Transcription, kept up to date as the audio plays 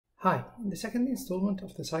Hi, in the second installment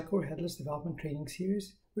of the Sitecore Headless Development Training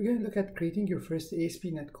series, we're going to look at creating your first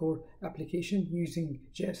ASP.NET Core application using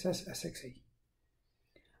JSS SXA.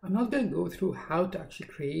 I'm not going to go through how to actually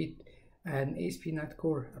create an ASP.NET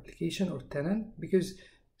Core application or tenant because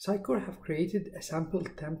Sitecore have created a sample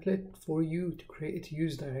template for you to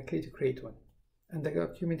use directly to create one. And the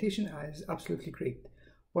documentation is absolutely great.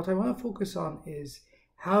 What I want to focus on is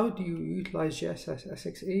how do you utilize JSS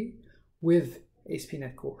SXA with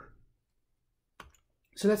ASP.NET Core.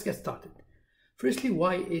 So let's get started. Firstly,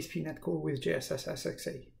 why ASP.NET Core with JSS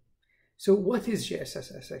SXA? So what is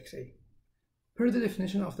JSS SXA? Per the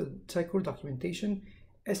definition of the Sitecore documentation,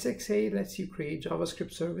 SXA lets you create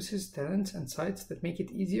JavaScript services, tenants, and sites that make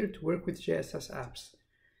it easier to work with JSS apps.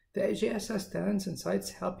 The JSS tenants and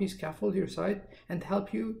sites help you scaffold your site and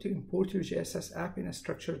help you to import your JSS app in a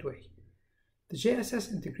structured way. The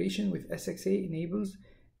JSS integration with SXA enables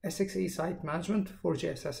SXA site management for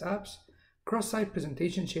JSS apps, cross-site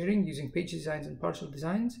presentation sharing using page designs and partial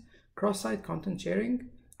designs, cross-site content sharing,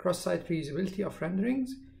 cross-site reusability of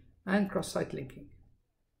renderings, and cross-site linking.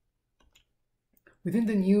 Within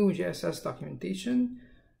the new JSS documentation,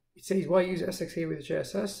 it says why use SXA with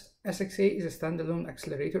JSS. SXA is a standalone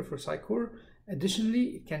accelerator for Sitecore.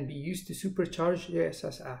 Additionally, it can be used to supercharge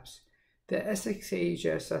JSS apps. The SXA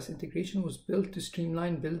JSS integration was built to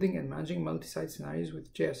streamline building and managing multi-site scenarios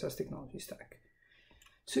with JSS technology stack.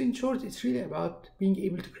 So in short, it's really about being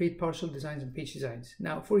able to create partial designs and page designs.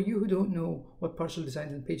 Now, for you who don't know what partial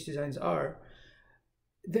designs and page designs are,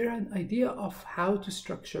 they're an idea of how to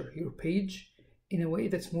structure your page in a way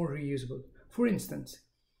that's more reusable. For instance,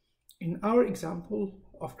 in our example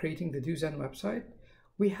of creating the Gssxa website,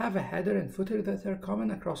 we have a header and footer that are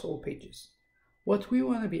common across all pages. What we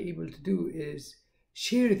want to be able to do is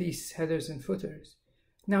share these headers and footers.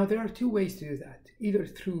 Now, there are two ways to do that, either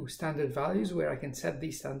through standard values where I can set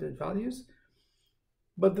these standard values.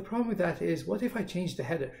 But the problem with that is, what if I change the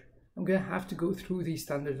header? I'm going to have to go through these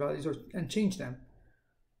standard values and change them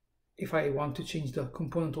if I want to change the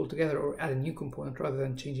component altogether or add a new component rather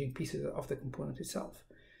than changing pieces of the component itself.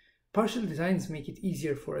 Partial designs make it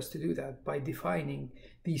easier for us to do that by defining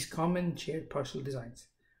these common shared partial designs.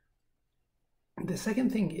 The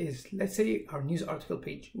second thing is, let's say our news article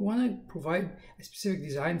page. We want to provide a specific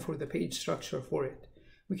design for the page structure for it.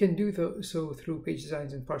 We can do so through page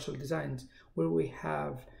designs and partial designs, where we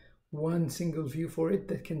have one single view for it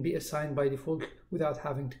that can be assigned by default without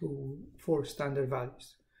having to go for standard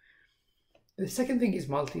values. The second thing is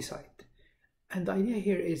multi-site. And the idea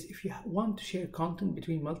here is, if you want to share content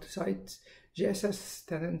between multi-sites, JSS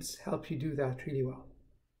tenants help you do that really well.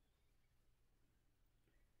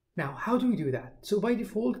 Now, how do we do that? So by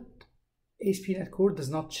default, ASP.NET Core does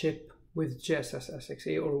not ship with JSS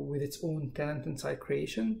SXA or with its own tenant and site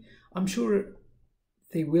creation. I'm sure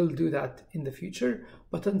they will do that in the future,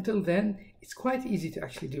 but until then, it's quite easy to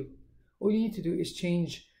actually do. All you need to do is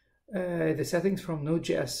change the settings from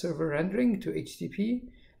Node.js server rendering to HTTP,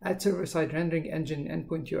 add server-side rendering engine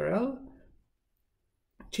endpoint URL,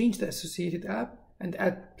 change the associated app, and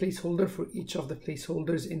add placeholder for each of the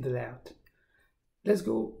placeholders in the layout. Let's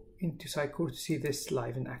go into Sitecore to see this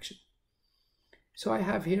live in action. So I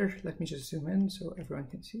have here, let me just zoom in so everyone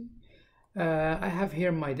can see. I have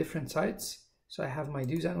here my different sites. So I have my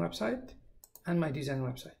Gssxa website and my Gssxa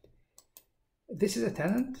website. This is a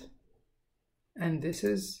tenant, and this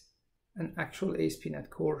is an actual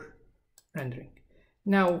ASP.NET Core rendering.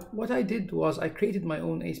 Now, what I did was I created my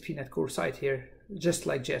own ASP.NET Core site here, just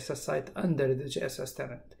like JSS site under the JSS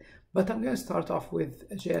tenant. But I'm going to start off with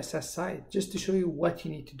a JSS site just to show you what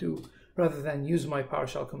you need to do rather than use my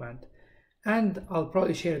PowerShell command. And I'll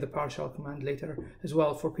probably share the PowerShell command later as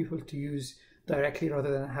well for people to use directly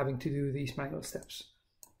rather than having to do these manual steps.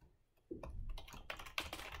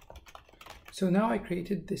 So now I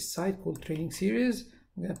created this site called Training Series.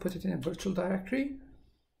 I'm going to put it in a virtual directory.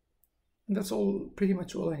 And that's pretty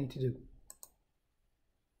much all I need to do.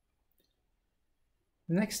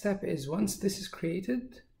 The next step is, once this is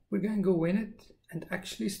created, we're going to go in it and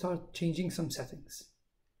actually start changing some settings.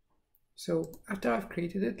 So after I've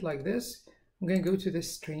created it like this, I'm going to go to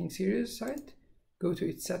this training series site, go to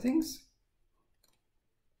its settings,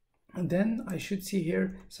 and then I should see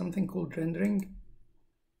here something called rendering.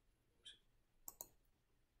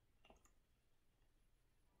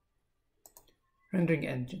 Rendering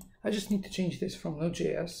engine. I just need to change this from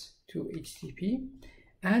Node.js to HTTP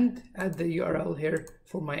and add the URL here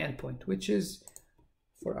for my endpoint, which is,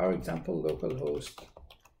 for our example, localhost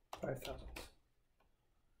 5000.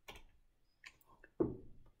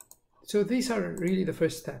 So these are really the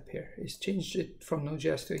first step here, is change it from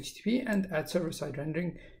Node.js to HTTP and add server-side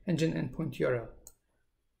rendering engine endpoint URL.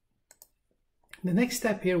 The next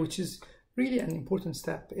step here, which is really an important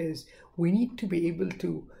step, is we need to be able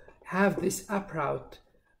to have this app route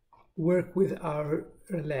work with our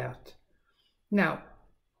layout. Now,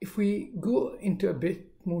 if we go into a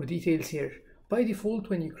bit more details here, by default,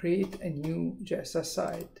 when you create a new JSS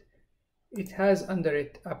site, it has under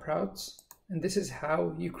it app routes, and this is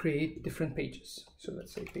how you create different pages. So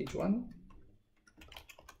let's say page 1.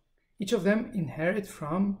 Each of them inherit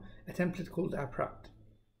from a template called app route.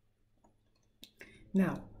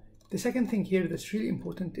 Now, the second thing here that's really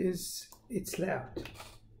important is its layout.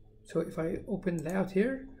 So if I open layout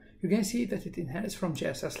here, you're going to see that it inherits from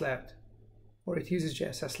JSS layout, or it uses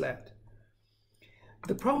JSS layout.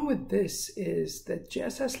 The problem with this is that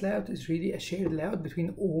JSS layout is really a shared layout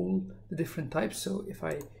between all the different types. So if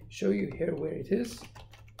I show you here where it is,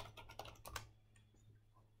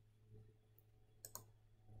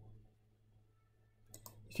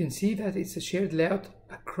 you can see that it's a shared layout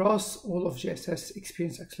across all of JSS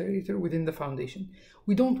Experience Accelerator within the foundation.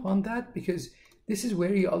 We don't want that because this is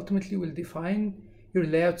where you ultimately will define your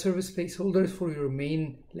layout service placeholders for your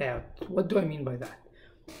main layout. What do I mean by that?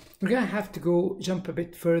 We're going to have to jump a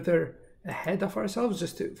bit further ahead of ourselves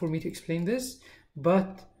just for me to explain this,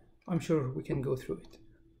 but I'm sure we can go through it.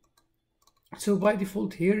 So by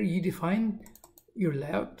default here, you define your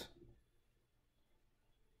layout.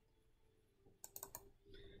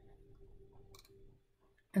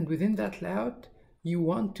 And within that layout, you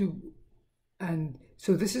want to, and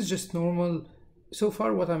so this is just normal. So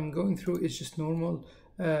far, what I'm going through is just normal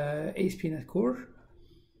ASPNET Core.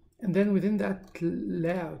 And then within that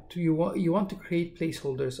layout, you want to create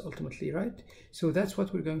placeholders ultimately, right? So that's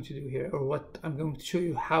what we're going to do here, or what I'm going to show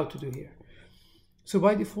you how to do here. So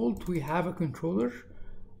by default, we have a controller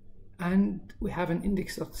and we have an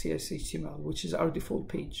index.cshtml, which is our default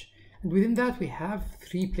page. And within that, we have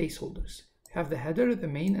 3 placeholders. We have the header, the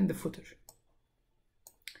main, and the footer.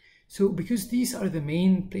 So because these are the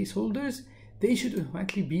main placeholders, they should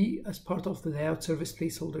automatically be as part of the layout service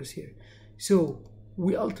placeholders here. So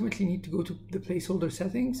we ultimately need to go to the placeholder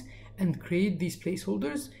settings and create these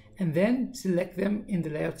placeholders and then select them in the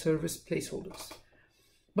layout service placeholders.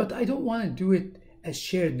 But I don't want to do it as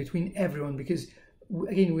shared between everyone because,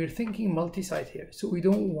 again, we're thinking multi-site here. So we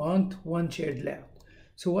don't want one shared layout.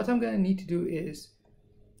 So what I'm going to need to do is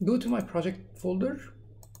go to my project folder,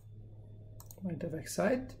 my DevX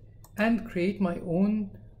site, and create my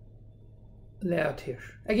own layout here.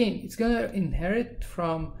 Again, it's going to inherit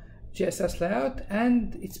from JSS layout,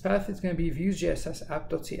 and its path is going to be views.jss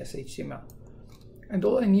app.cshtml. And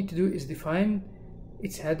all I need to do is define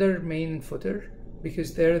its header, main, and footer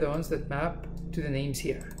because they're the ones that map to the names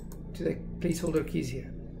here, to the placeholder keys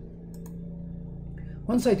here.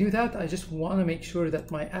 Once I do that, I just want to make sure that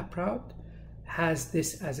my app route has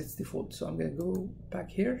this as its default. So I'm going to go back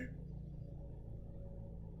here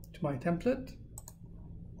to my template,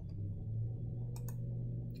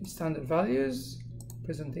 to standard values,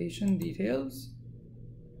 presentation details,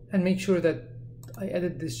 and make sure that I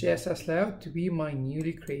edit this JSS layout to be my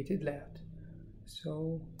newly created layout.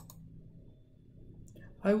 So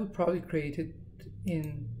I would probably create it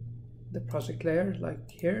in the project layer, like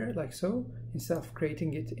here, like so, instead of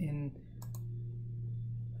creating it in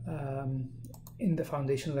the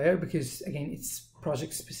foundation layer, because again, it's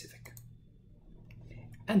project specific.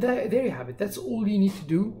 And there you have it. That's all you need to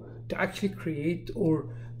do to actually create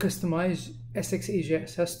or customize SXA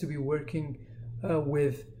JSS to be working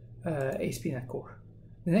with ASPNET Core.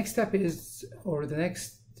 The next step is, or the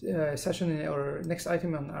next session or next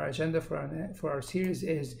item on our agenda for our series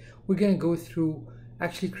is we're going to go through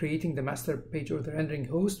actually creating the master page or the rendering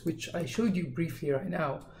host, which I showed you briefly right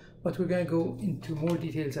now, but we're going to go into more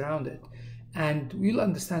details around it. And we'll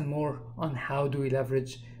understand more on how do we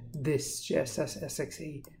leverage this JSS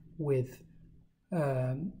SXA with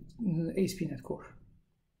ASPNET Core.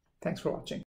 Thanks for watching.